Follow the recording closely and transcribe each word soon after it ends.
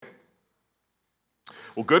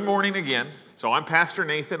Well, good morning again. So I'm Pastor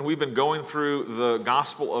Nathan. We've been going through the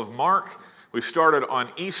Gospel of Mark. We've started on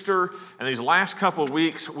Easter, and these last couple of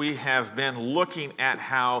weeks we have been looking at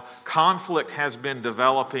how conflict has been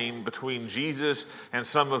developing between Jesus and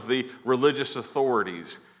some of the religious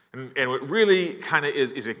authorities. And it really kind of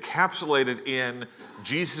is encapsulated in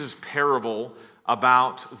Jesus' parable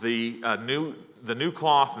about the new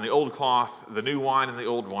cloth and the old cloth, the new wine and the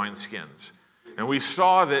old wineskins. And we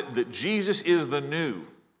saw that Jesus is the new.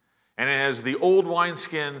 And as the old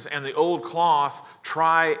wineskins and the old cloth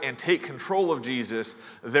try and take control of Jesus,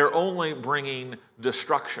 they're only bringing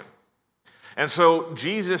destruction. And so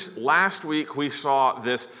Jesus, last week we saw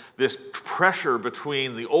this pressure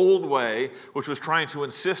between the old way, which was trying to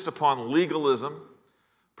insist upon legalism,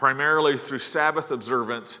 primarily through Sabbath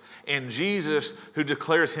observance, and Jesus, who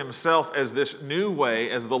declares himself as this new way,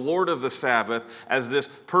 as the Lord of the Sabbath, as this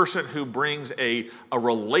person who brings a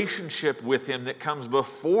relationship with him that comes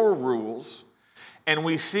before rules. And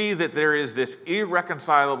we see that there is this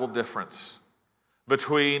irreconcilable difference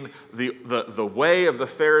between the way of the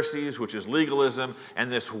Pharisees, which is legalism,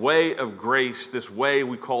 and this way of grace, this way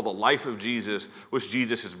we call the life of Jesus, which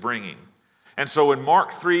Jesus is bringing. And so in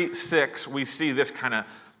Mark 3:6, we see this kind of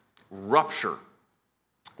rupture,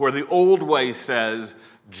 where the old way says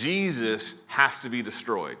Jesus has to be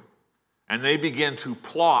destroyed. And they begin to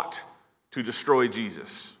plot to destroy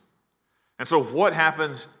Jesus. And so what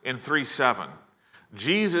happens in 3:7?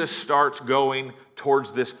 Jesus starts going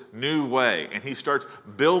towards this new way, and he starts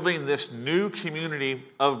building this new community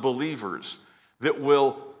of believers that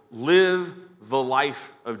will live the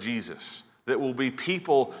life of Jesus, that will be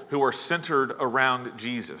people who are centered around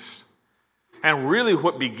Jesus. And really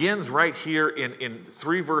what begins right here in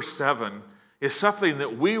 3 verse 7 is something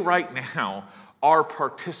that we right now are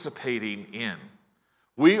participating in.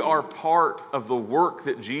 We are part of the work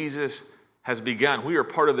that Jesus has begun. We are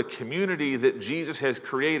part of the community that Jesus has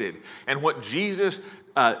created. And what Jesus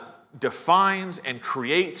defines and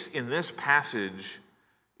creates in this passage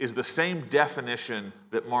is the same definition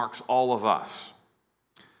that marks all of us.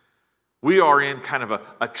 We are in kind of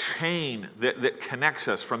a chain that connects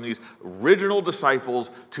us from these original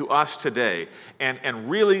disciples to us today. And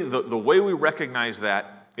really, the way we recognize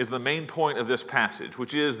that is the main point of this passage,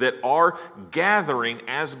 which is that our gathering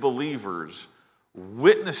as believers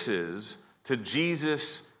witnesses to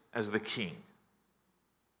Jesus as the King.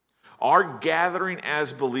 Our gathering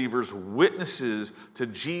as believers witnesses to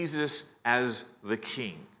Jesus as the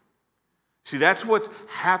King. See, that's what's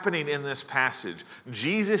happening in this passage.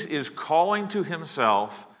 Jesus is calling to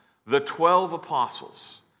himself the 12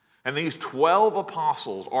 apostles. And these 12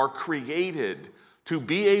 apostles are created to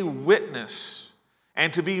be a witness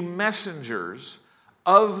and to be messengers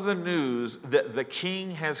of the news that the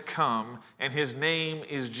King has come and his name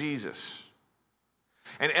is Jesus.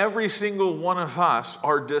 And every single one of us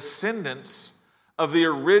are descendants of the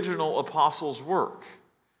original apostles' work.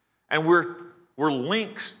 And we're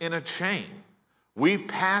links in a chain. We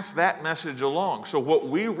pass that message along. So what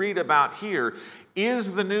we read about here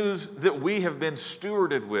is the news that we have been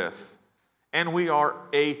stewarded with and we are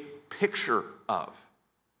a picture of,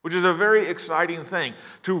 which is a very exciting thing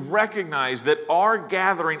to recognize that our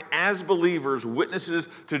gathering as believers witnesses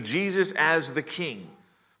to Jesus as the King.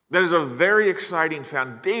 That is a very exciting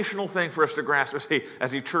foundational thing for us to grasp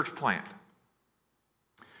as a church plant.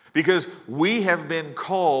 Because we have been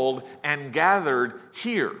called and gathered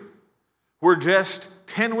here, where just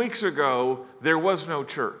 10 weeks ago there was no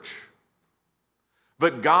church.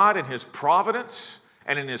 But God in his providence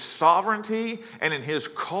and in his sovereignty and in his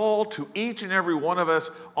call to each and every one of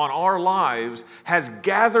us on our lives has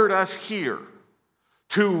gathered us here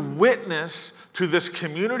to witness to this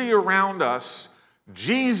community around us,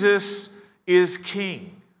 Jesus is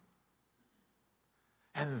King.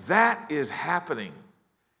 And that is happening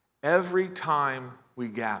every time we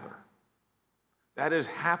gather. That is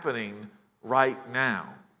happening right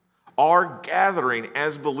now. Our gathering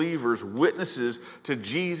as believers witnesses to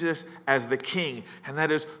Jesus as the King. And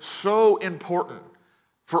that is so important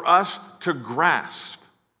for us to grasp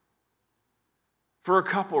for a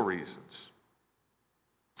couple reasons.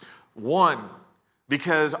 One,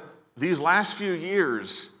 because these last few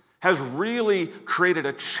years has really created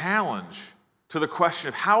a challenge to the question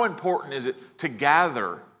of how important is it to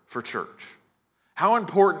gather for church? How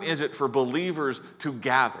important is it for believers to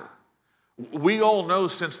gather? We all know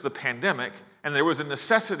since the pandemic, and there was a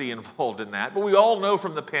necessity involved in that, but we all know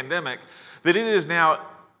from the pandemic that it is now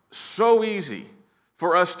so easy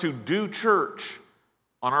for us to do church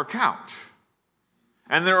on our couch.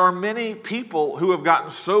 And there are many people who have gotten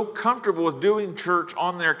so comfortable with doing church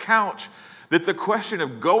on their couch that the question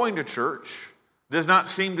of going to church does not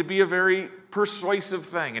seem to be a very persuasive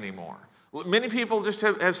thing anymore. Many people just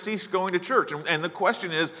have ceased going to church. And the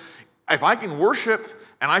question is, if I can worship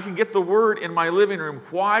and I can get the word in my living room,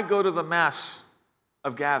 why go to the mess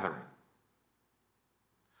of gathering?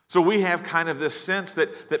 So we have kind of this sense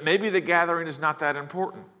that maybe the gathering is not that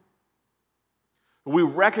important. We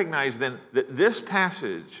recognize then that this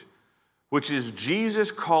passage, which is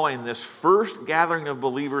Jesus calling this first gathering of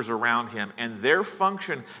believers around him and their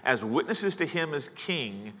function as witnesses to him as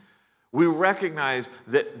king, we recognize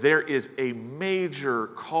that there is a major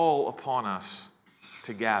call upon us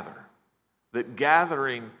to gather. That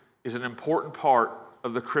gathering is an important part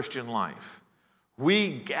of the Christian life. We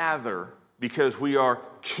gather because we are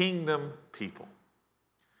kingdom people.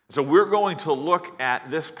 So we're going to look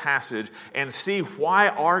at this passage and see why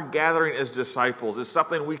our gathering as disciples is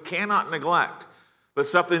something we cannot neglect, but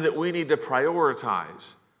something that we need to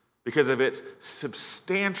prioritize because of its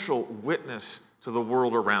substantial witness to the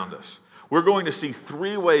world around us. We're going to see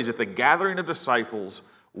three ways that the gathering of disciples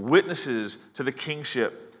witnesses to the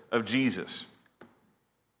kingship of Jesus.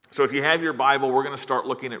 So if you have your Bible, we're going to start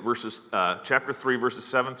looking at chapter 3, verses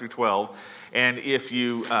 7 through 12. And if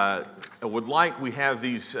you would like, we have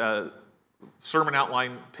these sermon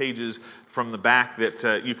outline pages from the back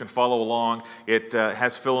that you can follow along. It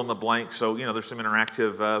has fill in the blank, so there's some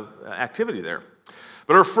interactive activity there.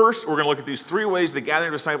 But we're going to look at these three ways the gathering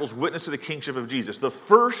of disciples witness to the kingship of Jesus. The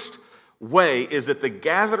first way is that the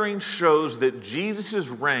gathering shows that Jesus'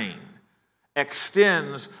 reign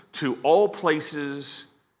extends to all places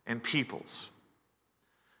and peoples.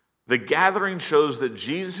 The gathering shows that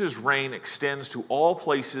Jesus' reign extends to all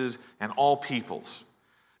places and all peoples.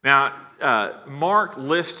 Now, Mark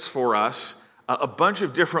lists for us a bunch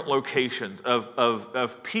of different locations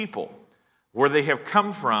of people where they have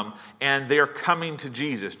come from, and they're coming to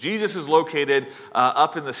Jesus. Jesus is located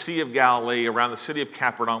up in the Sea of Galilee, around the city of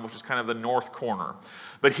Capernaum, which is kind of the north corner.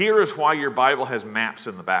 But here is why your Bible has maps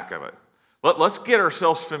in the back of it. Let's get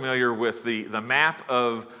ourselves familiar with the map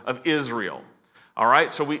of Israel. All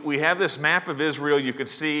right, so we have this map of Israel. You can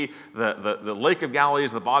see the Lake of Galilee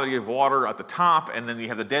is the body of water at the top, and then you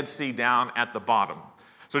have the Dead Sea down at the bottom.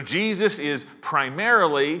 So Jesus is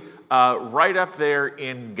primarily right up there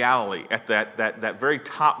in Galilee at that very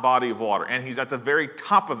top body of water. And he's at the very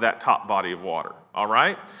top of that top body of water, all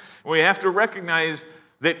right? We have to recognize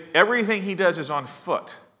that everything he does is on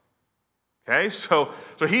foot, okay? So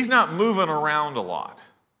he's not moving around a lot.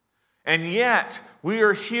 And yet, we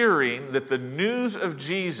are hearing that the news of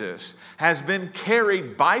Jesus has been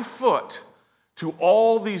carried by foot to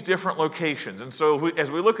all these different locations. And so as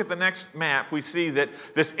we look at the next map, we see that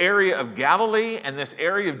this area of Galilee and this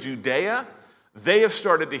area of Judea, they have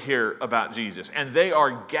started to hear about Jesus. And they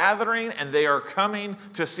are gathering and they are coming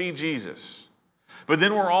to see Jesus. But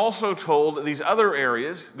then we're also told these other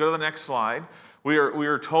areas, go to the next slide, we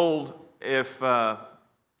are told we're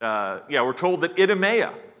told that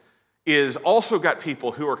Idumea is also got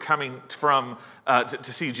people who are coming from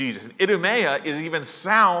to see Jesus. And Idumea is even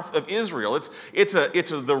south of Israel. It's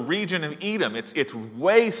the region of Edom. It's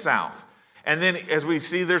way south. And then as we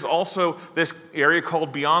see, there's also this area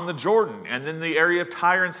called beyond the Jordan, and then the area of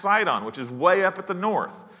Tyre and Sidon, which is way up at the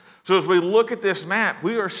north. So as we look at this map,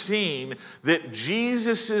 we are seeing that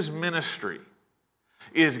Jesus' ministry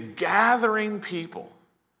is gathering people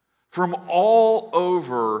from all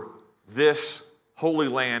over this Holy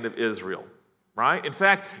Land of Israel, right? In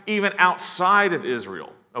fact, even outside of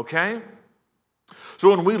Israel, okay?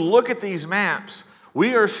 So when we look at these maps,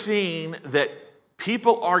 we are seeing that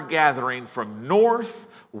people are gathering from north,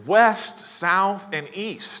 west, south, and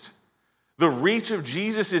east. The reach of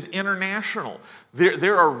Jesus is international.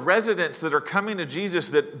 There are residents that are coming to Jesus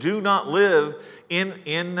that do not live in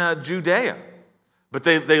Judea, but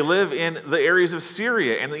they live in the areas of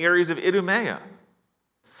Syria and the areas of Idumea.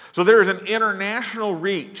 So there is an international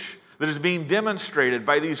reach that is being demonstrated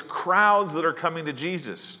by these crowds that are coming to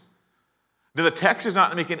Jesus. Now, the text is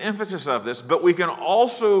not making emphasis of this, but we can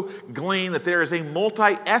also glean that there is a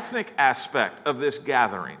multi-ethnic aspect of this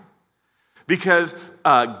gathering. Because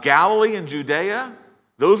Galilee and Judea,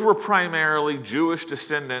 those were primarily Jewish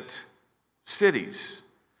descendant cities.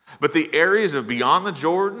 But the areas of beyond the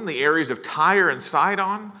Jordan, the areas of Tyre and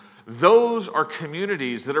Sidon, those are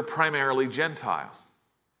communities that are primarily Gentile.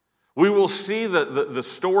 We will see the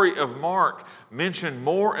story of Mark mention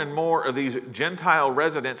more and more of these Gentile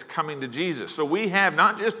residents coming to Jesus. So we have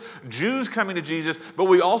not just Jews coming to Jesus, but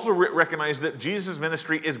we also recognize that Jesus'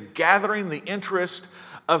 ministry is gathering the interest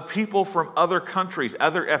of people from other countries,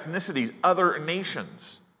 other ethnicities, other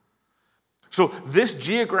nations. So this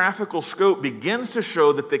geographical scope begins to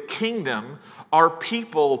show that the kingdom are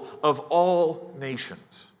people of all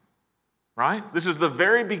nations, right? This is the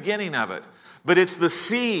very beginning of it. But it's the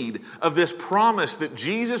seed of this promise that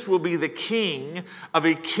Jesus will be the king of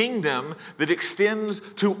a kingdom that extends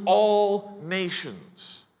to all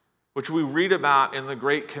nations, which we read about in the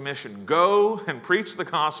Great Commission. Go and preach the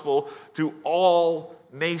gospel to all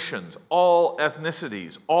nations, all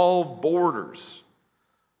ethnicities, all borders.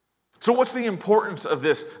 So what's the importance of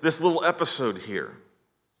this little episode here?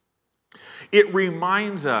 It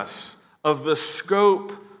reminds us of the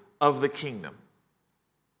scope of the kingdom.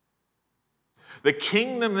 The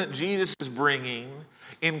kingdom that Jesus is bringing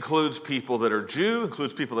includes people that are Jew,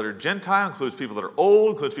 includes people that are Gentile, includes people that are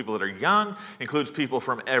old, includes people that are young, includes people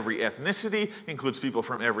from every ethnicity, includes people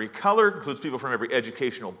from every color, includes people from every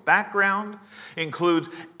educational background, includes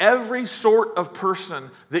every sort of person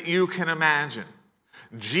that you can imagine.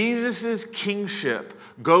 Jesus' kingship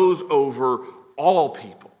goes over all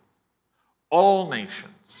people, all nations.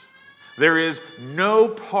 There is no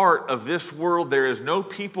part of this world, there is no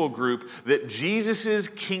people group that Jesus'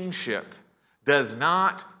 kingship does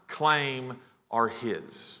not claim are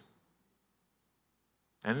his.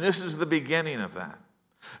 And this is the beginning of that.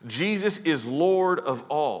 Jesus is Lord of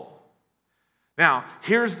all. Now,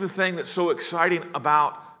 here's the thing that's so exciting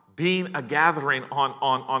about being a gathering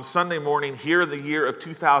on Sunday morning here in the year of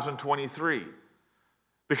 2023.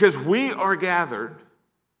 Because we are gathered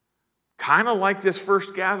kind of like this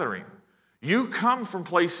first gathering. You come from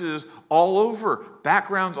places all over,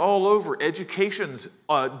 backgrounds all over, educations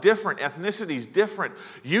different, ethnicities different.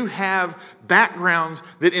 You have backgrounds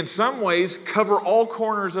that in some ways cover all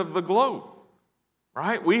corners of the globe,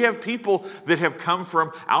 right? We have people that have come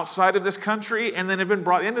from outside of this country and then have been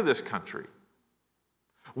brought into this country.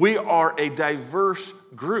 We are a diverse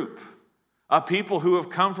group of people who have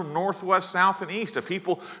come from northwest, south, and east, of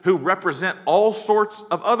people who represent all sorts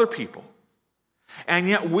of other people. And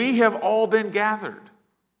yet we have all been gathered.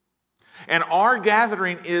 And our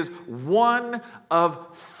gathering is one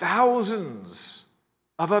of thousands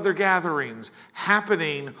of other gatherings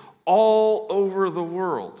happening all over the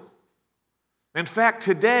world. In fact,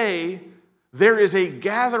 today, there is a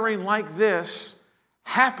gathering like this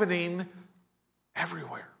happening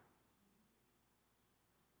everywhere.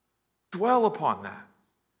 Dwell upon that.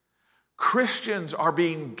 Christians are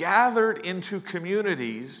being gathered into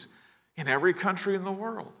communities in every country in the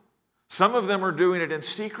world. Some of them are doing it in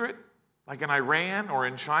secret, like in Iran or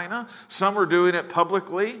in China. Some are doing it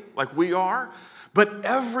publicly, like we are. But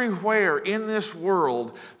everywhere in this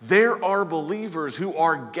world, there are believers who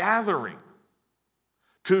are gathering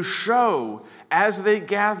to show, as they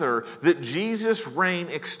gather, that Jesus' reign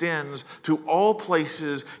extends to all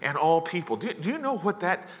places and all people. Do you know what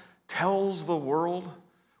that tells the world?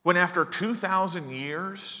 When after 2,000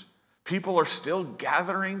 years, people are still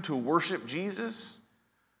gathering to worship Jesus?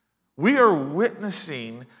 We are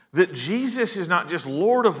witnessing that Jesus is not just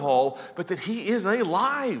Lord of all, but that he is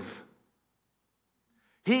alive.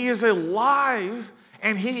 He is alive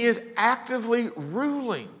and he is actively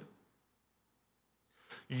ruling.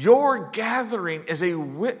 Your gathering is a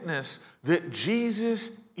witness that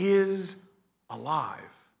Jesus is alive.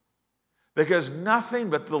 Because nothing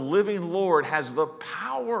but the living Lord has the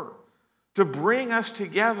power to bring us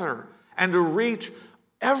together and to reach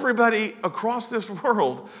everybody across this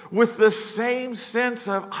world with the same sense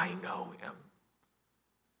of, I know him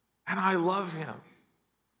and I love him.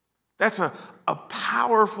 That's a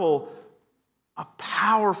powerful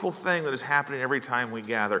thing that is happening every time we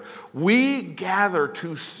gather. We gather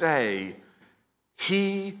to say,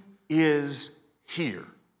 he is here.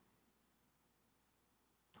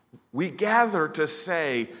 We gather to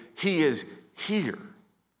say, he is here.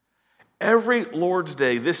 Every Lord's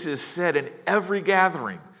Day, this is said in every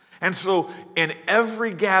gathering. And so in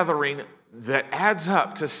every gathering that adds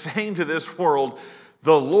up to saying to this world,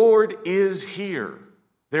 the Lord is here.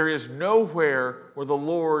 There is nowhere where the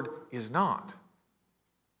Lord is not.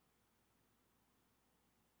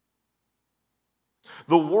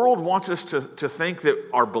 The world wants us to think that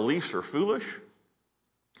our beliefs are foolish.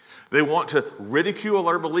 They want to ridicule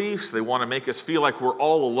our beliefs. They want to make us feel like we're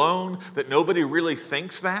all alone, that nobody really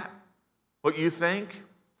thinks that, what you think,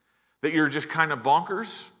 that you're just kind of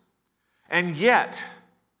bonkers. And yet,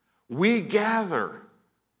 we gather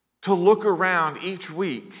to look around each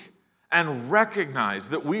week and recognize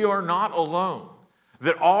that we are not alone,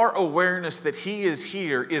 that our awareness that he is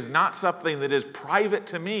here is not something that is private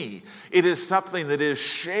to me. It is something that is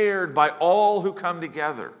shared by all who come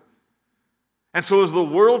together. And so as the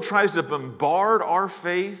world tries to bombard our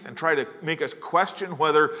faith and try to make us question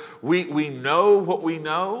whether we know what we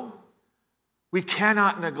know, We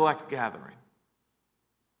cannot neglect gathering.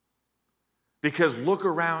 Because look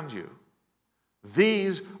around you.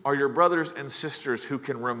 These are your brothers and sisters who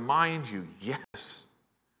can remind you, yes,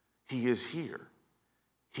 He is here.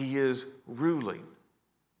 He is ruling.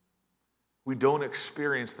 We don't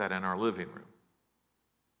experience that in our living room.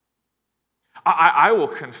 I will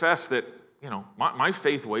confess that, my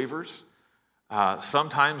faith wavers.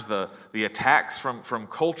 Sometimes the attacks from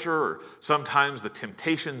culture, or sometimes the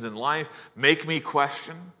temptations in life make me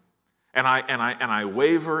question, and I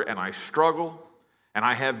waver and I struggle, and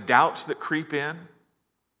I have doubts that creep in.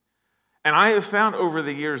 And I have found over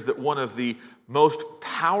the years that one of the most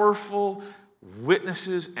powerful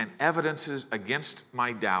witnesses and evidences against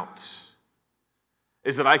my doubts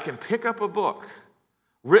is that I can pick up a book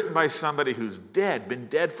written by somebody who's been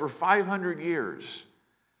dead for 500 years,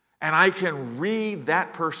 and I can read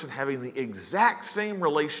that person having the exact same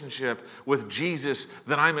relationship with Jesus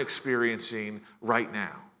that I'm experiencing right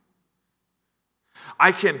now.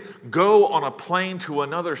 I can go on a plane to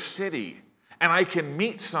another city, and I can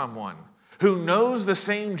meet someone who knows the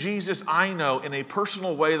same Jesus I know in a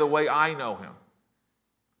personal way, the way I know Him.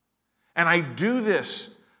 And I do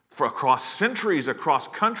this for across centuries, across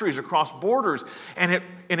countries, across borders, and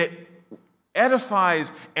it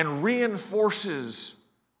edifies and reinforces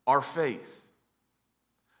our faith.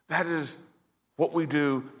 That is what we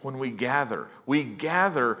do when we gather. We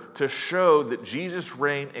gather to show that Jesus'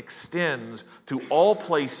 reign extends to all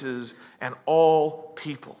places and all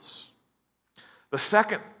peoples. The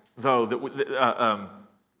second, though,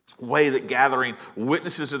 way that gathering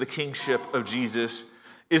witnesses to the kingship of Jesus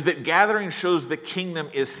is that gathering shows the kingdom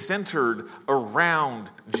is centered around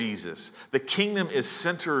Jesus. The kingdom is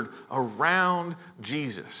centered around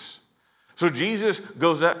Jesus. So Jesus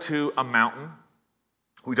goes up to a mountain.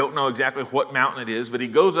 We don't know exactly what mountain it is, but He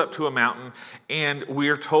goes up to a mountain, and we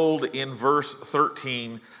are told in verse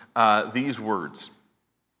 13 these words.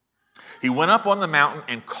 He went up on the mountain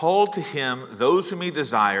and called to Him those whom He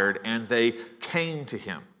desired, and they came to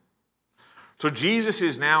Him. So Jesus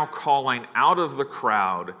is now calling out of the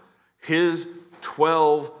crowd His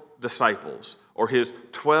 12 disciples, or His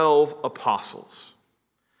 12 apostles.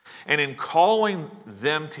 And in calling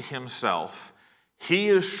them to Himself, He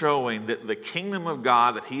is showing that the kingdom of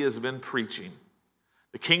God that He has been preaching,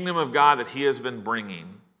 the kingdom of God that He has been bringing,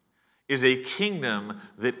 is a kingdom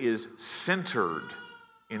that is centered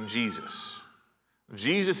in Jesus.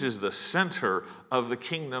 Jesus is the center of the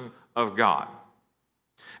kingdom of God.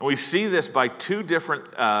 And we see this by two different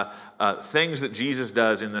things that Jesus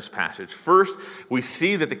does in this passage. First, we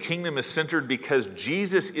see that the kingdom is centered because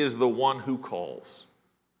Jesus is the one who calls.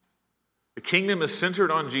 The kingdom is centered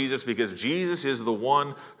on Jesus because Jesus is the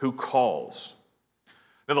one who calls.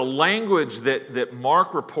 Now, the language that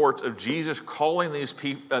Mark reports of Jesus calling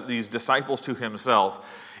these disciples to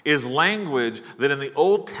Himself is language that in the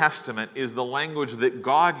Old Testament is the language that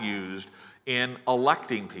God used in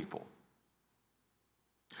electing people.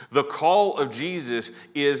 The call of Jesus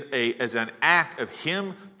is an act of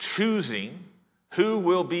Him choosing who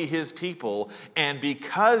will be His people, and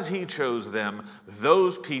because He chose them,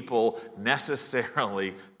 those people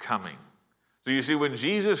necessarily coming. So you see, when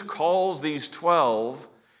Jesus calls these 12,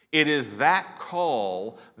 it is that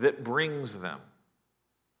call that brings them.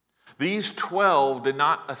 These 12 did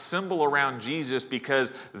not assemble around Jesus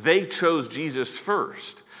because they chose Jesus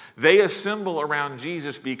first. They assemble around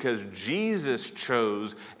Jesus because Jesus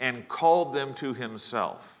chose and called them to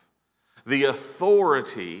Himself. The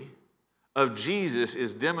authority of Jesus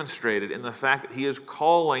is demonstrated in the fact that He is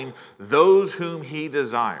calling those whom He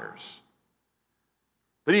desires.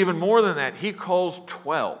 But even more than that, He calls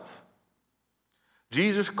 12.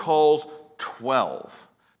 Jesus calls 12.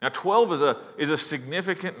 Now, 12 is a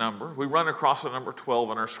significant number. We run across the number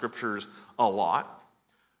 12 in our scriptures a lot.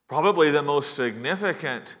 Probably the most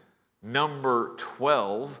significant number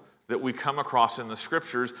 12 that we come across in the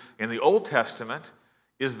scriptures in the Old Testament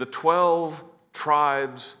is the 12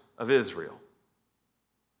 tribes of Israel.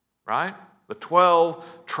 Right? The 12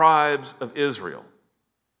 tribes of Israel.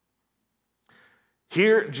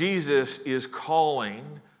 Here, Jesus is calling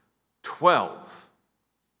 12.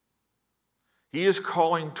 He is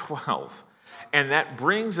calling 12. And that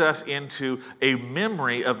brings us into a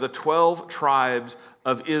memory of the 12 tribes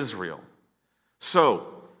of Israel. So,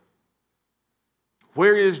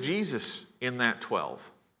 where is Jesus in that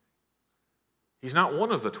 12? He's not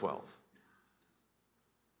one of the 12.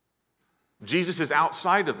 Jesus is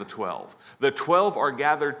outside of the 12. The 12 are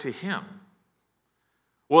gathered to Him.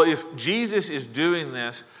 Well, if Jesus is doing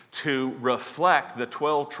this to reflect the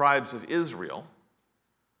 12 tribes of Israel,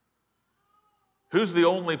 who's the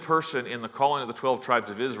only person in the calling of the 12 tribes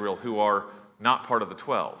of Israel who are not part of the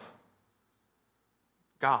 12?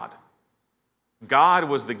 God. God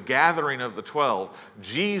was the gathering of the 12.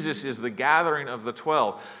 Jesus is the gathering of the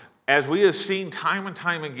 12. As we have seen time and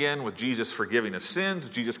time again with Jesus forgiving of sins,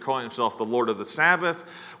 Jesus calling himself the Lord of the Sabbath,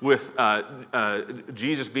 with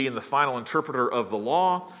Jesus being the final interpreter of the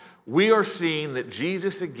law, we are seeing that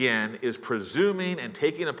Jesus again is presuming and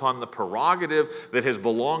taking upon the prerogative that has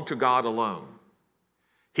belonged to God alone.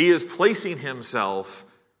 He is placing himself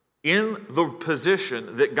in the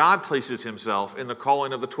position that God places himself in the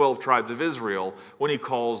calling of the 12 tribes of Israel when he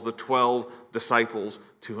calls the 12 disciples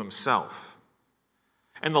to himself.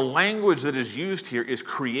 And the language that is used here is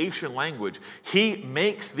creation language. He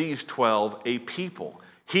makes these 12 a people.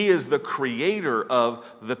 He is the creator of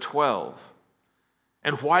the 12.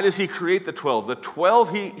 And why does he create the 12? The 12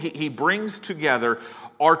 he brings together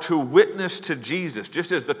are to witness to Jesus.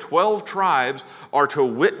 Just as the 12 tribes are to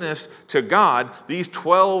witness to God, these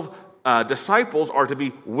 12 disciples are to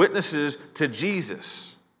be witnesses to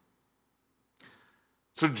Jesus.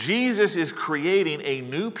 So Jesus is creating a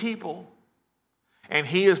new people, and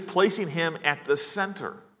he is placing him at the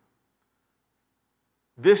center.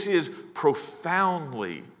 This is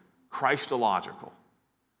profoundly Christological.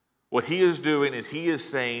 What he is doing is he is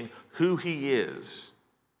saying who he is.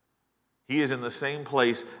 He is in the same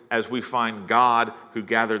place as we find God who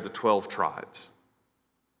gathered the 12 tribes.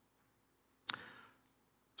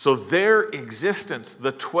 So their existence,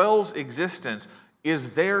 the 12's existence,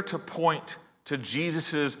 is there to point to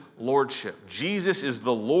Jesus' lordship. Jesus is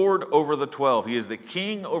the Lord over the 12. He is the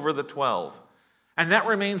king over the 12. And that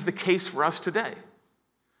remains the case for us today.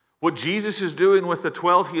 What Jesus is doing with the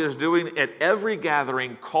 12, he is doing at every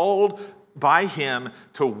gathering called by him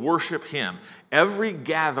to worship him. Every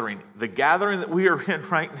gathering, the gathering that we are in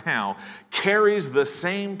right now, carries the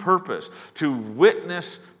same purpose, to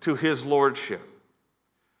witness to his lordship.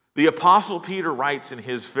 The Apostle Peter writes in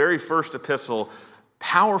his very first epistle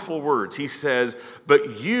powerful words. He says,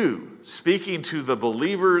 "But you," speaking to the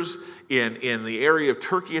believers in the area of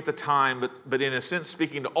Turkey at the time, but in a sense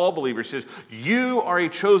speaking to all believers, says, "You are a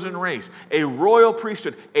chosen race, a royal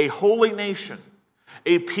priesthood, a holy nation,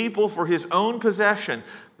 a people for his own possession,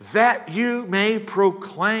 that you may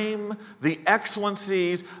proclaim the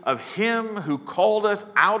excellencies of him who called us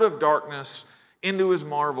out of darkness into his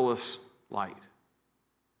marvelous light."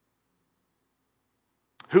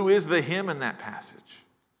 Who is the him in that passage?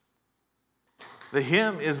 The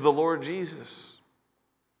him is the Lord Jesus.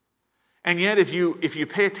 And yet, if you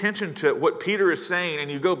pay attention to what Peter is saying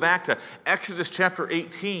and you go back to Exodus chapter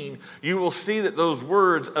 18, you will see that those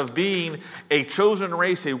words of being a chosen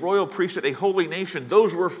race, a royal priesthood, a holy nation,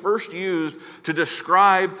 those were first used to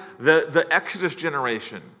describe the Exodus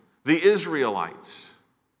generation, the Israelites.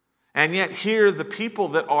 And yet here, the people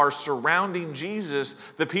that are surrounding Jesus,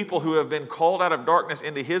 the people who have been called out of darkness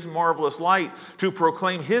into his marvelous light to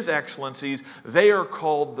proclaim his excellencies, they are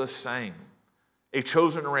called the same. A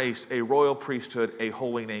chosen race, a royal priesthood, a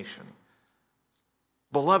holy nation.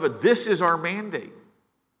 Beloved, this is our mandate.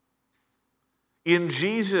 In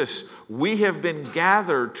Jesus, we have been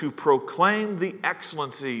gathered to proclaim the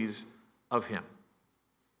excellencies of him.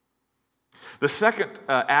 The second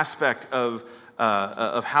aspect of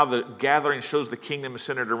how the gathering shows the kingdom is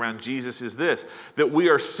centered around Jesus is this, that we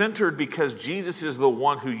are centered because Jesus is the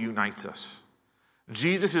one who unites us.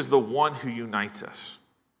 Jesus is the one who unites us.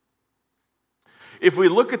 If we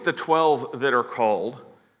look at the 12 that are called,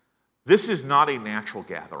 this is not a natural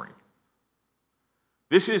gathering.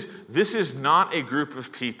 This is not a group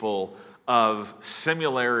of people of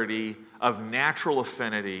similarity, of natural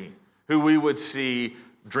affinity, who we would see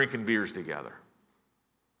drinking beers together.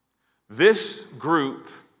 This group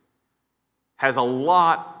has a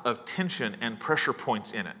lot of tension and pressure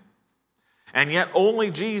points in it. And yet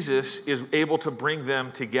only Jesus is able to bring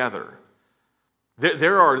them together.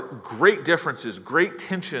 There are great differences, great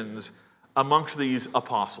tensions amongst these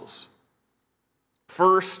apostles.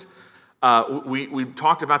 First, we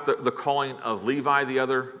talked about the calling of Levi the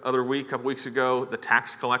other week, a couple weeks ago, the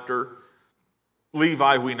tax collector.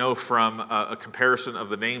 Levi, we know from a comparison of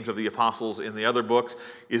the names of the apostles in the other books,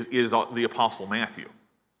 is the apostle Matthew.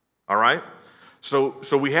 All right?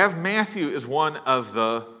 So we have Matthew as one of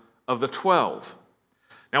the 12.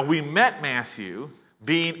 Now, we met Matthew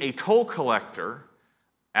being a toll collector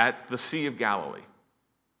at the Sea of Galilee,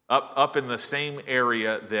 up in the same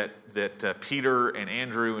area that Peter and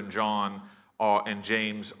Andrew and John and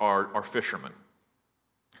James are fishermen.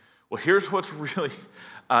 Well, here's what's really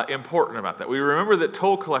important about that. We remember that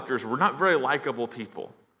toll collectors were not very likable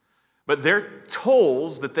people, but their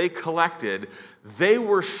tolls that they collected, they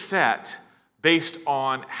were set based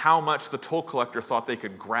on how much the toll collector thought they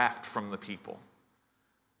could graft from the people.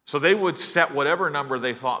 So they would set whatever number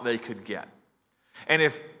they thought they could get. And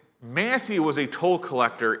if Matthew was a toll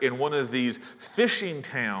collector in one of these fishing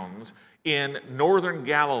towns in northern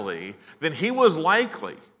Galilee, then he was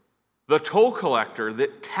likely the toll collector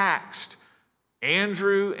that taxed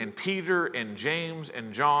Andrew and Peter and James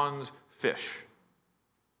and John's fish.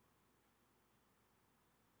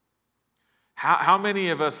 How many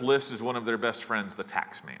of us list as one of their best friends the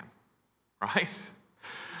tax man, right?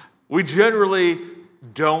 We generally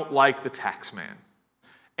don't like the tax man.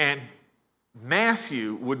 And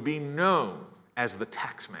Matthew would be known as the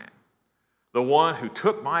tax man, the one who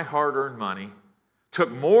took my hard-earned money,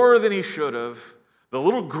 took more than he should have, the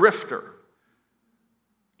little grifter,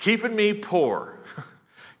 keeping me poor,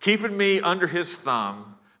 keeping me under his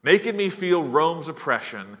thumb, making me feel Rome's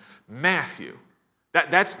oppression. Matthew.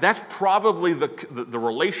 That's probably the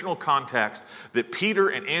relational context that Peter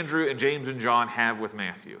and Andrew and James and John have with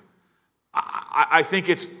Matthew. I think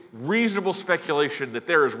it's reasonable speculation that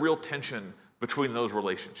there is real tension between those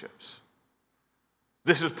relationships.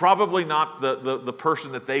 This is probably not the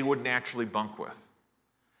person that they would naturally bunk with.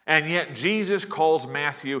 And yet Jesus calls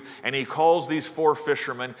Matthew and he calls these four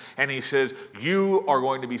fishermen and he says, you are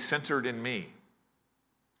going to be centered in me.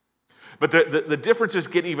 But the differences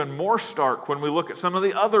get even more stark when we look at some of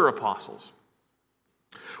the other apostles.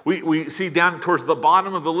 We see down towards the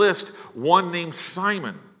bottom of the list one named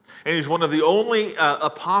Simon. And he's one of the only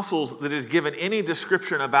apostles that is given any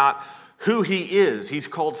description about who he is. He's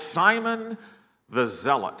called Simon the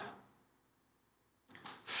Zealot.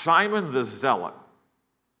 Simon the Zealot.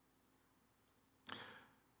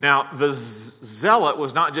 Now, the zealot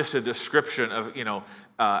was not just a description of,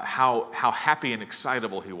 how happy and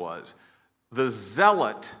excitable he was. The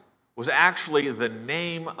zealot was actually the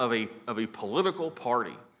name of a political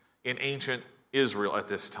party in ancient Israel at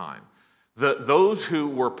this time. Those who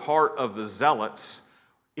were part of the zealots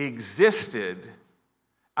existed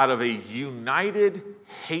out of a united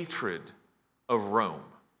hatred of Rome.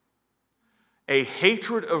 A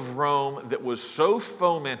hatred of Rome that was so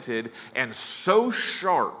fomented and so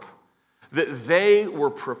sharp that they were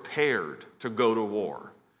prepared to go to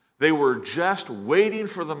war. They were just waiting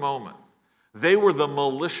for the moment. They were the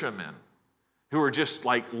militiamen who were just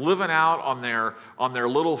like living out on their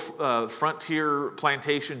little frontier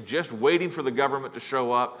plantation, just waiting for the government to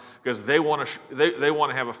show up because they want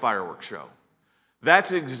to have a fireworks show.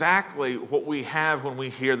 That's exactly what we have when we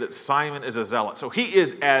hear that Simon is a zealot. So he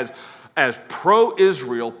is as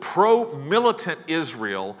pro-Israel, pro-militant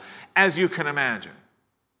Israel as you can imagine.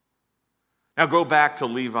 Now go back to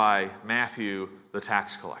Levi, Matthew, the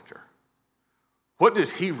tax collector. What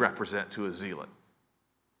does he represent to a zealot?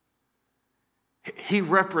 He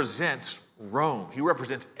represents Rome. He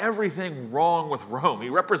represents everything wrong with Rome. He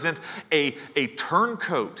represents a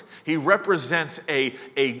turncoat. He represents a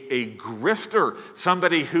grifter,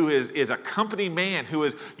 somebody who is a company man, who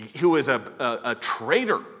is a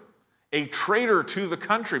traitor. A traitor to the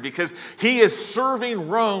country because he is serving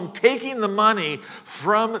Rome, taking the money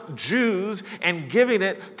from Jews and giving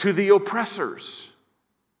it to the oppressors.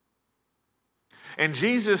 And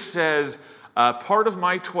Jesus says, part of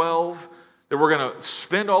my 12, that we're going to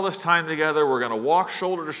spend all this time together, we're going to walk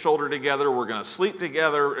shoulder to shoulder together, we're going to sleep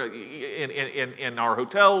together in our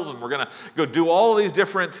hotels, and we're going to go do all of these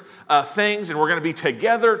different things, and we're going to be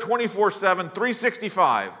together 24/7,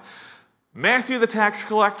 365. Matthew the tax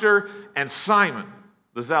collector and Simon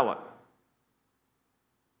the zealot.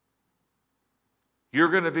 You're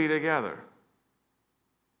going to be together.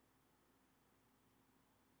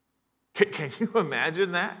 Can you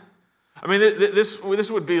imagine that? I mean, this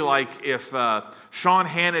would be like if Sean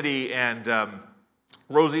Hannity and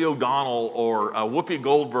Rosie O'Donnell or Whoopi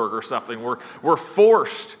Goldberg or something were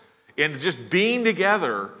forced into just being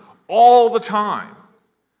together all the time.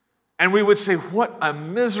 And we would say, what a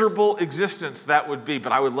miserable existence that would be,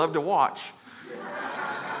 but I would love to watch.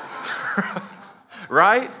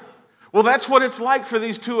 Right? Well, that's what it's like for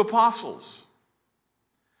these two apostles.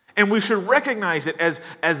 And we should recognize it as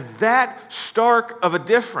that stark of a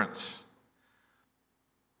difference.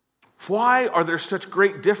 Why are there such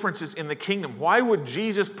great differences in the kingdom? Why would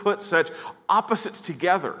Jesus put such opposites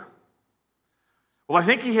together? Well, I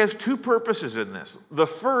think he has two purposes in this. The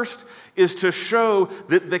first is to show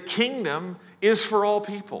that the kingdom is for all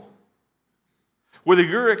people. Whether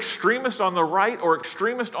you're extremist on the right or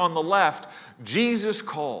extremist on the left, Jesus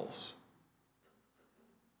calls.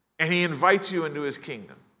 And he invites you into his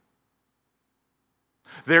kingdom.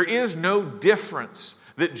 There is no difference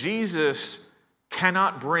that Jesus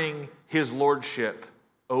cannot bring his lordship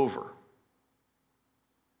over.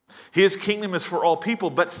 His kingdom is for all people.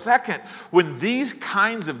 But second, when these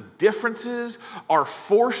kinds of differences are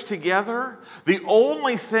forced together, the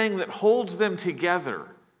only thing that holds them together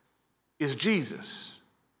is Jesus.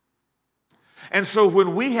 And so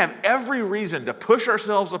when we have every reason to push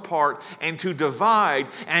ourselves apart and to divide,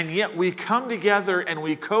 and yet we come together and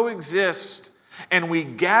we coexist and we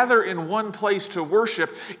gather in one place to worship,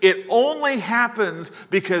 it only happens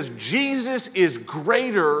because Jesus is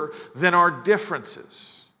greater than our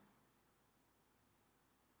differences.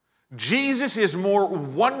 Jesus is more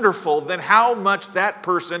wonderful than how much that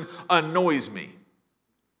person annoys me.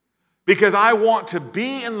 Because I want to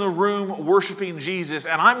be in the room worshiping Jesus,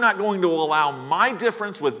 and I'm not going to allow my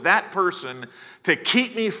difference with that person to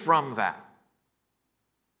keep me from that.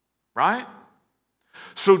 Right?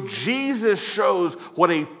 So Jesus shows what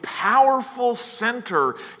a powerful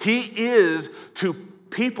center he is to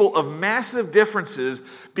people of massive differences,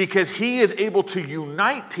 because he is able to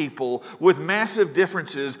unite people with massive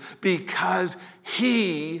differences because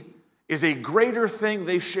he is a greater thing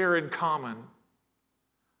they share in common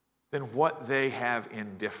than what they have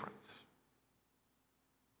in difference.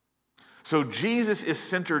 So Jesus is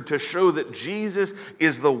centered to show that Jesus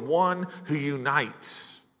is the one who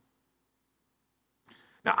unites.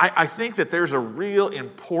 Now, I think that there's a real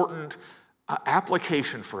important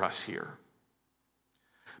application for us here.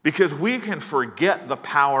 Because we can forget the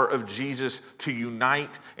power of Jesus to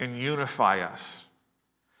unite and unify us.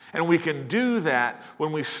 And we can do that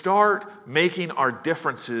when we start making our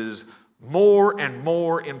differences more and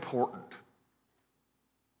more important.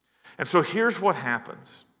 And so here's what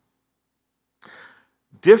happens.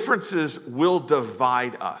 Differences will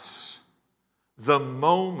divide us the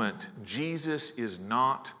moment Jesus is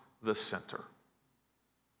not the center.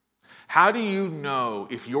 How do you know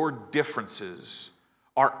if your differences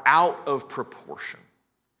are out of proportion?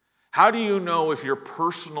 How do you know if your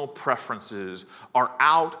personal preferences are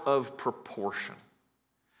out of proportion?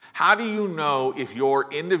 How do you know if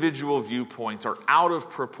your individual viewpoints are out of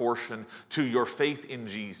proportion to your faith in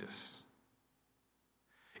Jesus?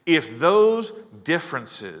 If those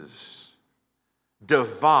differences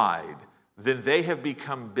divide, then they have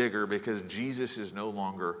become bigger because Jesus is no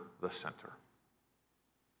longer the center.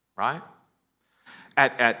 Right?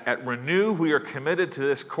 At Renew, we are committed to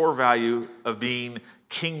this core value of being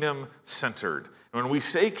kingdom-centered. When we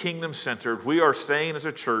say kingdom-centered, we are saying as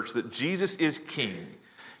a church that Jesus is king.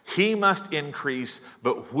 He must increase,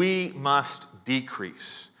 but we must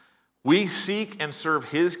decrease. We seek and serve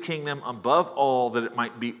his kingdom above all, that it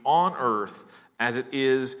might be on earth as it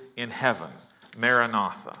is in heaven.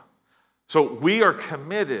 Maranatha. So we are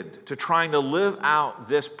committed to trying to live out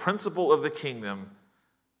this principle of the kingdom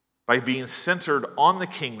by being centered on the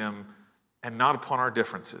kingdom and not upon our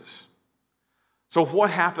differences. So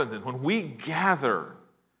what happens then? When we gather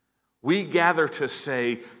to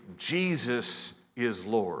say, Jesus is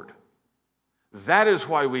Lord. That is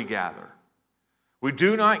why we gather. We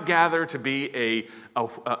do not gather to be a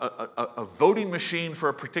voting machine for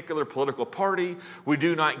a particular political party. We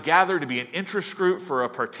do not gather to be an interest group for a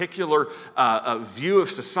particular view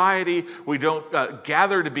of society. We don't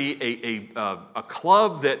gather to be a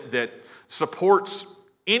club that supports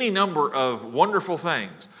any number of wonderful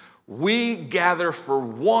things. We gather for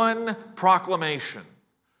one proclamation.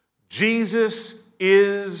 Jesus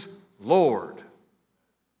is Lord.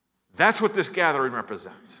 That's what this gathering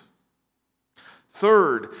represents.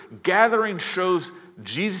 Third, gathering shows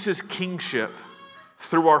Jesus' kingship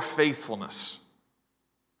through our faithfulness.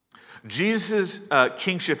 Jesus'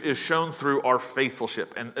 kingship is shown through our faithfulness,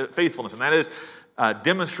 and that is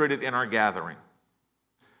demonstrated in our gathering.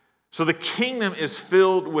 So the kingdom is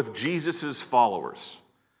filled with Jesus' followers.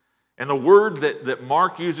 And the word that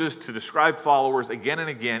Mark uses to describe followers again and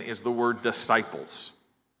again is the word disciples.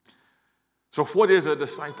 So what is a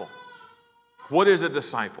disciple? What is a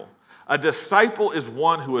disciple? A disciple is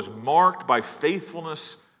one who is marked by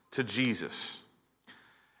faithfulness to Jesus.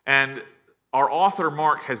 And our author,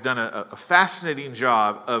 Mark, has done a fascinating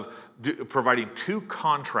job of providing two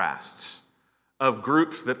contrasts of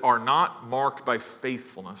groups that are not marked by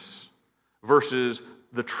faithfulness versus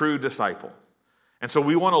the true disciple. And so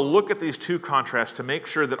we want to look at these two contrasts to make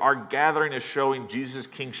sure that our gathering is showing Jesus'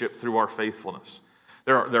 kingship through our faithfulness.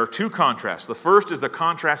 There are two contrasts. The first is the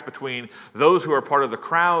contrast between those who are part of the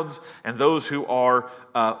crowds and those who are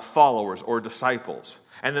followers or disciples.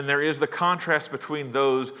 And then there is the contrast between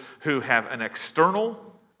those who have an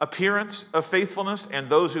external appearance of faithfulness and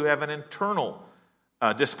those who have an internal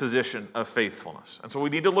disposition of faithfulness. And so we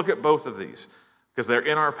need to look at both of these because they're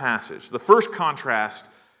in our passage. The first contrast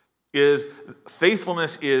is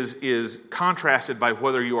faithfulness is contrasted by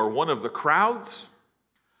whether you are one of the crowds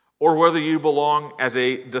or whether you belong as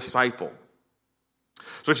a disciple.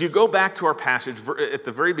 So if you go back to our passage at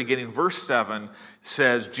the very beginning, verse 7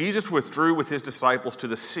 says, Jesus withdrew with his disciples to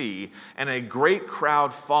the sea, and a great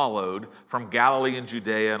crowd followed from Galilee and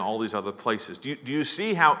Judea and all these other places. Do you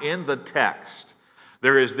see how in the text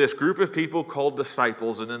there is this group of people called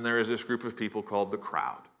disciples, and then there is this group of people called the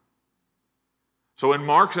crowd? So in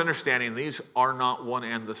Mark's understanding, these are not one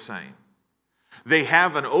and the same. They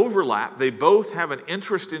have an overlap. They both have an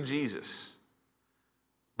interest in Jesus.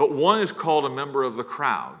 But one is called a member of the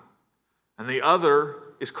crowd, and the other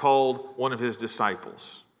is called one of his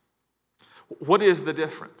disciples. What is the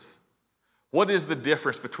difference? What is the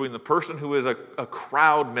difference between the person who is a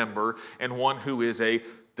crowd member and one who is a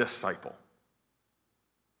disciple?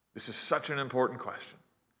 This is such an important question.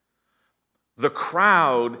 The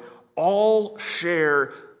crowd all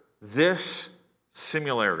share this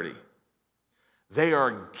similarity. They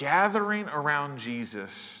are gathering around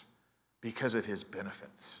Jesus because of his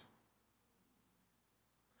benefits.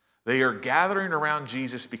 They are gathering around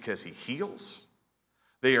Jesus because he heals.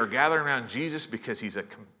 They are gathering around Jesus because he's a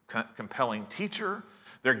compelling teacher.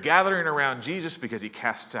 They're gathering around Jesus because he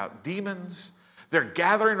casts out demons. They're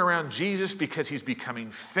gathering around Jesus because he's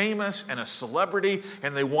becoming famous and a celebrity,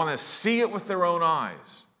 and they want to see it with their own eyes.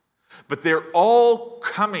 But they're all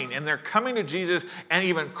coming, and they're coming to Jesus and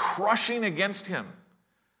even crushing against him,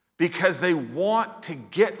 because they want to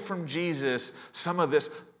get from Jesus some of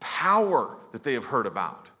this power that they have heard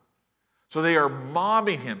about. So they are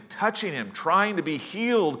mobbing him, touching him, trying to be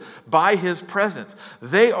healed by his presence.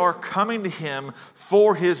 They are coming to him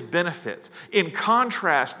for his benefits. In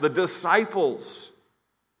contrast, the disciples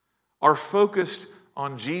are focused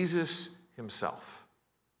on Jesus himself.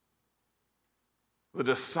 The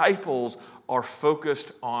disciples are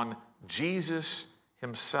focused on Jesus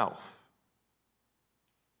himself.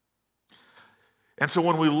 And so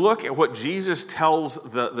when we look at what Jesus tells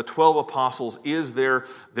the 12 apostles is their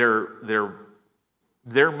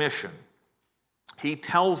mission, he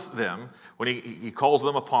tells them, when he calls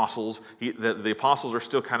them apostles, the apostles are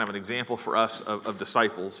still kind of an example for us of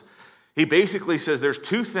disciples. He basically says there's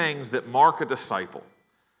two things that mark a disciple.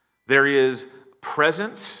 There is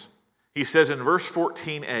presence. He says in verse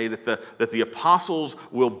 14a that the apostles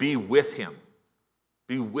will be with him.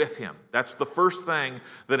 Be with him. That's the first thing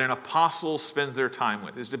that an apostle spends their time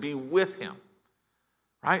with, is to be with him.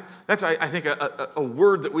 Right? That's, I think, a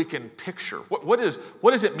word that we can picture. What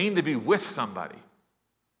does it mean to be with somebody?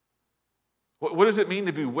 What does it mean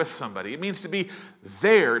to be with somebody? It means to be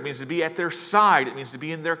there. It means to be at their side. It means to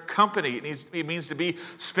be in their company. It means to be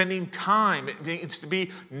spending time. It means to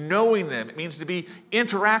be knowing them. It means to be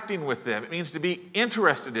interacting with them. It means to be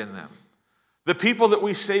interested in them. The people that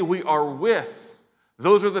we say we are with,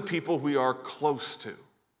 those are the people we are close to,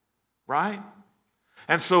 right?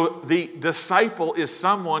 And so the disciple is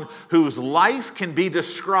someone whose life can be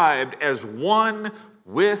described as one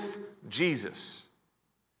with Jesus.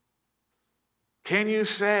 Can you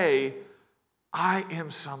say, I am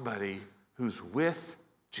somebody who's with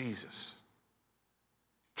Jesus?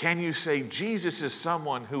 Can you say, Jesus is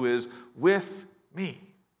someone who is with me?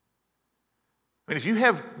 I mean, if you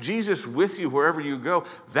have Jesus with you wherever you go,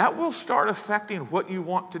 that will start affecting what you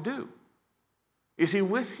want to do. Is he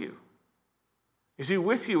with you? Is he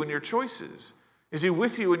with you in your choices? Is he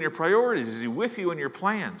with you in your priorities? Is he with you in your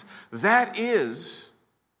plans? That is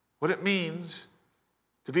what it means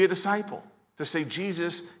to be a disciple. To say,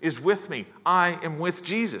 Jesus is with me. I am with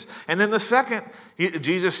Jesus. And then the second,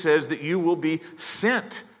 Jesus says that you will be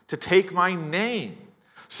sent to take my name.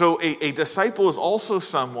 So a disciple is also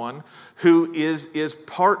someone who is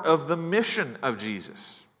part of the mission of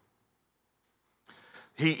Jesus.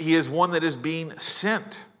 He is one that is being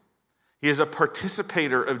sent. He is a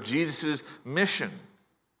participator of Jesus' mission.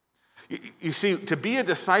 You see, to be a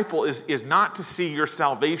disciple is not to see your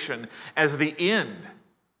salvation as the end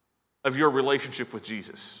of your relationship with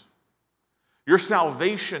Jesus. Your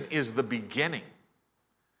salvation is the beginning.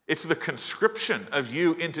 It's the conscription of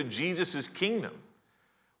you into Jesus' kingdom.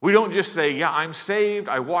 We don't just say, yeah, I'm saved,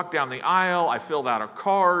 I walked down the aisle, I filled out a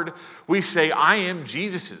card. We say, I am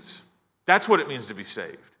Jesus's. That's what it means to be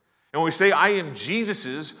saved. And when we say, I am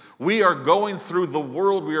Jesus's, we are going through the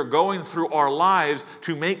world, we are going through our lives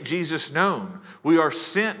to make Jesus known. We are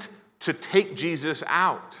sent to take Jesus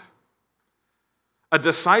out. A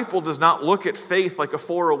disciple does not look at faith like a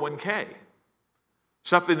 401k,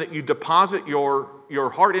 something that you deposit your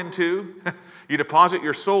heart into, you deposit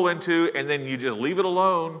your soul into, and then you just leave it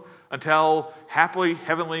alone until happily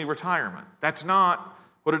heavenly retirement. That's not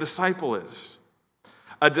what a disciple is.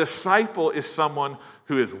 A disciple is someone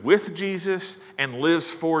who is with Jesus and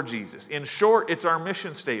lives for Jesus. In short, it's our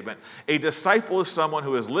mission statement. A disciple is someone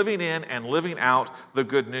who is living in and living out the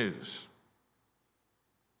good news.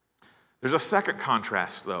 There's a second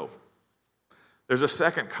contrast, though. There's a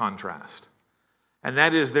second contrast. And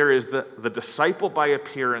that is there is the disciple by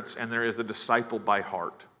appearance and there is the disciple by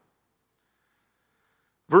heart.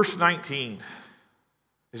 Verse 19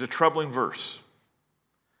 is a troubling verse.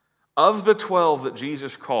 Of the 12 that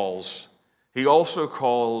Jesus calls, he also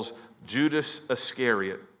calls Judas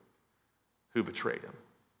Iscariot, who betrayed him.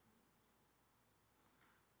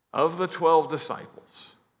 Of the 12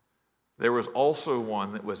 disciples, there was also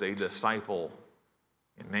one that was a disciple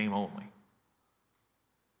in name only.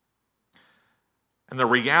 And the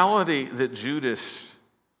reality that Judas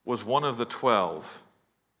was one of the 12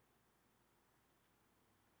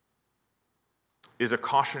 is a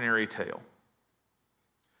cautionary tale.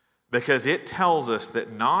 Because it tells us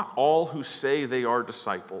that not all who say they are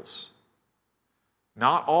disciples,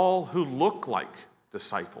 not all who look like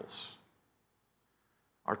disciples,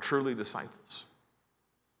 are truly disciples.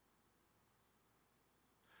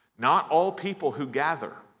 Not all people who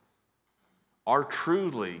gather are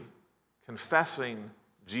truly confessing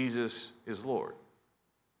Jesus is Lord.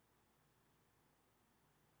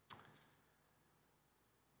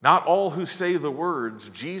 Not all who say the words,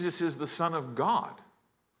 Jesus is the Son of God,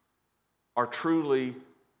 are truly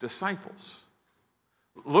disciples.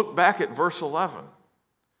 Look back at verse 11.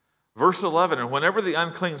 Verse 11, and whenever the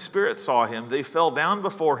unclean spirit saw him, they fell down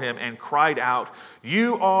before him and cried out,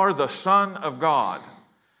 "You are the Son of God."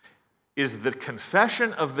 Is the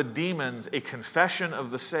confession of the demons a confession of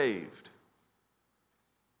the saved?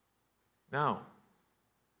 No.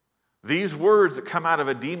 These words that come out of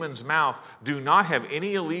a demon's mouth do not have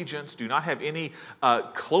any allegiance, do not have any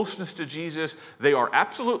closeness to Jesus. They are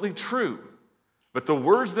absolutely true, but the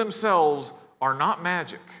words themselves are not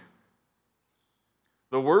magic.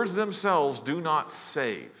 The words themselves do not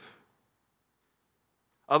save.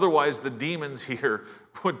 Otherwise, the demons here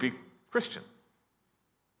would be Christian.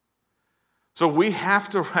 So we have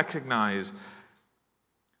to recognize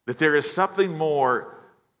that there is something more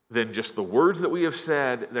than just the words that we have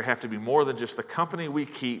said. There have to be more than just the company we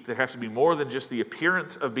keep. There have to be more than just the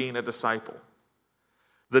appearance of being a disciple.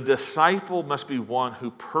 The disciple must be one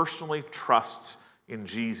who personally trusts in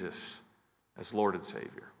Jesus as Lord and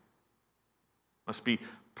Savior. Must be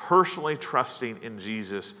personally trusting in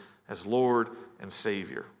Jesus as Lord and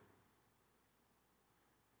Savior.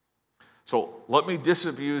 So let me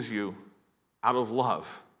disabuse you out of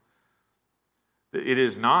love. It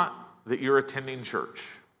is not that you're attending church.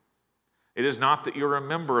 It is not that you're a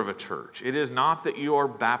member of a church. It is not that you are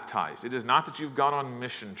baptized. It is not that you've gone on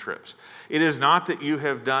mission trips. It is not that you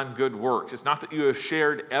have done good works. It's not that you have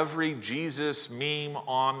shared every Jesus meme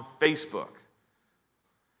on Facebook.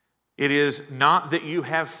 It is not that you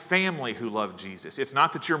have family who love Jesus. It's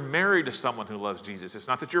not that you're married to someone who loves Jesus. It's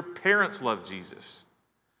not that your parents love Jesus.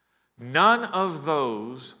 None of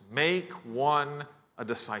those make one a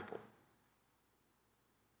disciple.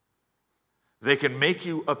 They can make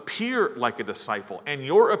you appear like a disciple. And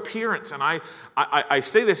your appearance, and I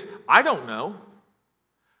say this, I don't know.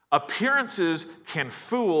 Appearances can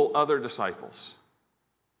fool other disciples.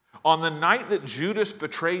 On the night that Judas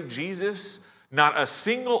betrayed Jesus, not a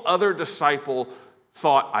single other disciple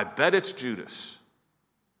thought, I bet it's Judas.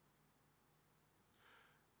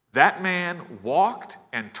 That man walked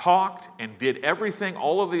and talked and did everything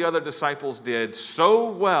all of the other disciples did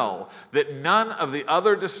so well that none of the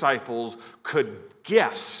other disciples could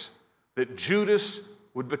guess that Judas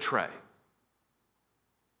would betray.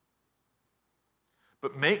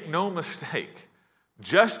 But make no mistake,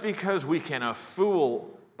 just because we can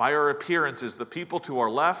fool by our appearances the people to our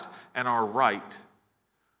left and our right,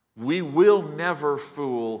 we will never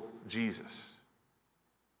fool Jesus.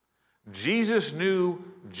 Jesus knew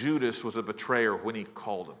Judas was a betrayer when he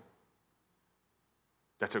called him.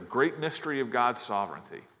 That's a great mystery of God's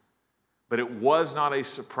sovereignty. But it was not a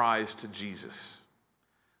surprise to Jesus.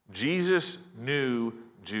 Jesus knew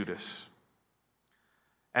Judas.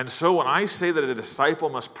 And so when I say that a disciple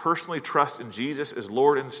must personally trust in Jesus as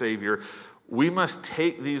Lord and Savior, we must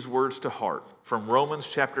take these words to heart from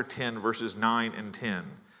Romans chapter 10, verses 9 and 10.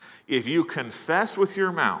 If you confess with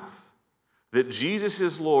your mouth that Jesus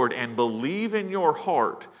is Lord and believe in your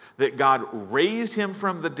heart that God raised him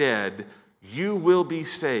from the dead, you will be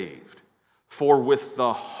saved. For with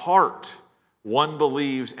the heart one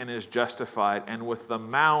believes and is justified, and with the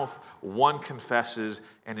mouth one confesses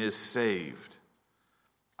and is saved.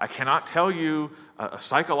 I cannot tell you a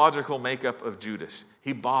psychological makeup of Judas.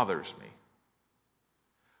 He bothers me.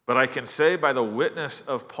 But I can say by the witness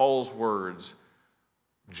of Paul's words,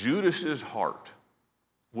 Judas's heart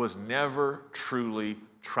was never truly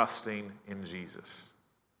trusting in Jesus.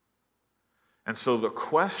 And so the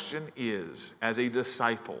question is, as a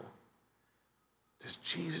disciple, does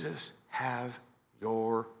Jesus have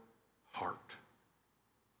your heart?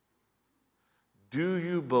 Do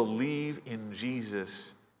you believe in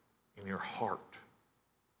Jesus in your heart?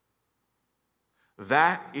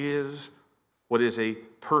 That is what is a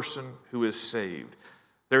person who is saved.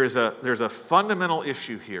 There's a fundamental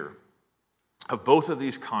issue here of both of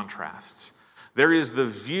these contrasts. There is the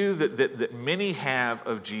view that many have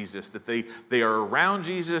of Jesus, that they are around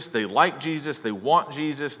Jesus, they like Jesus, they want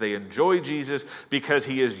Jesus, they enjoy Jesus because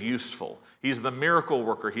he is useful. He's the miracle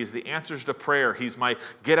worker. He's the answers to prayer. He's my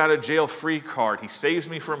get-out-of-jail-free card. He saves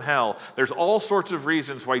me from hell. There's all sorts of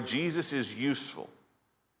reasons why Jesus is useful.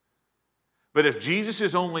 But if Jesus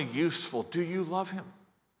is only useful, do you love him?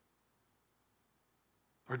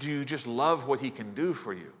 Or do you just love what he can do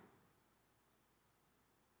for you?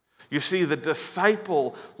 You see, the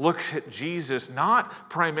disciple looks at Jesus not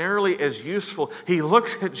primarily as useful. He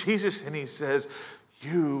looks at Jesus and he says,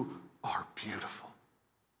 "You are beautiful."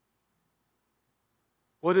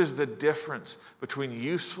 What is the difference between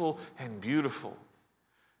useful and beautiful?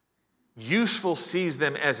 Useful sees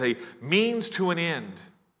them as a means to an end.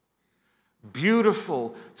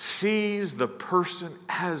 Beautiful sees the person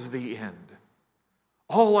as the end.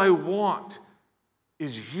 All I want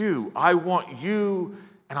is you. I want you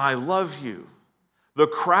and I love you. The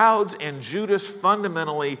crowds and Judas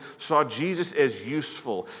fundamentally saw Jesus as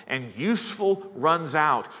useful, and useful runs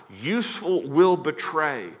out. Useful will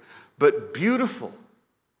betray, but beautiful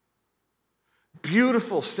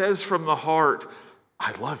says from the heart,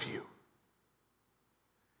 I love you.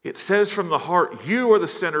 It says from the heart, you are the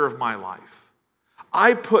center of my life.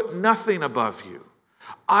 I put nothing above you.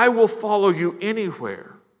 I will follow you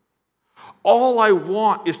anywhere. All I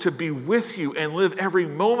want is to be with you and live every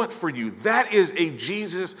moment for you. That is a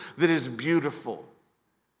Jesus that is beautiful.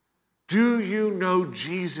 Do you know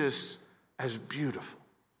Jesus as beautiful?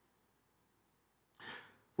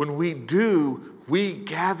 When we do, we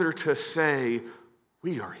gather to say,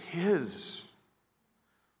 we are his.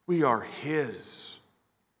 We are his.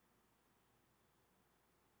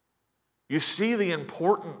 You see the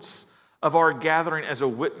importance of our gathering as a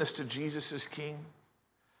witness to Jesus as King?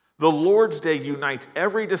 The Lord's Day unites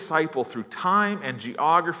every disciple through time and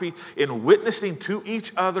geography in witnessing to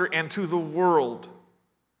each other and to the world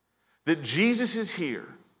that Jesus is here,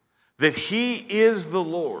 that he is the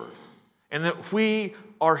Lord, and that we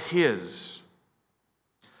are his.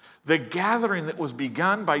 The gathering that was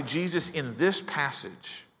begun by Jesus in this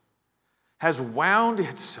passage has wound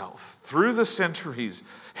itself through the centuries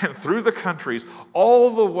and through the countries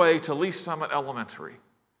all the way to Lee Summit Elementary.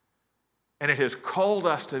 And it has called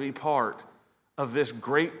us to be part of this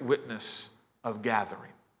great witness of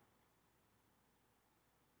gathering.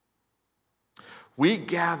 We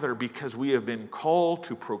gather because we have been called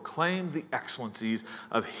to proclaim the excellencies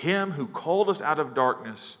of him who called us out of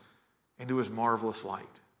darkness into his marvelous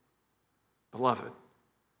light. Beloved,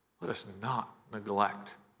 let us not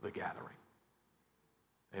neglect the gathering.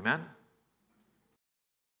 Amen?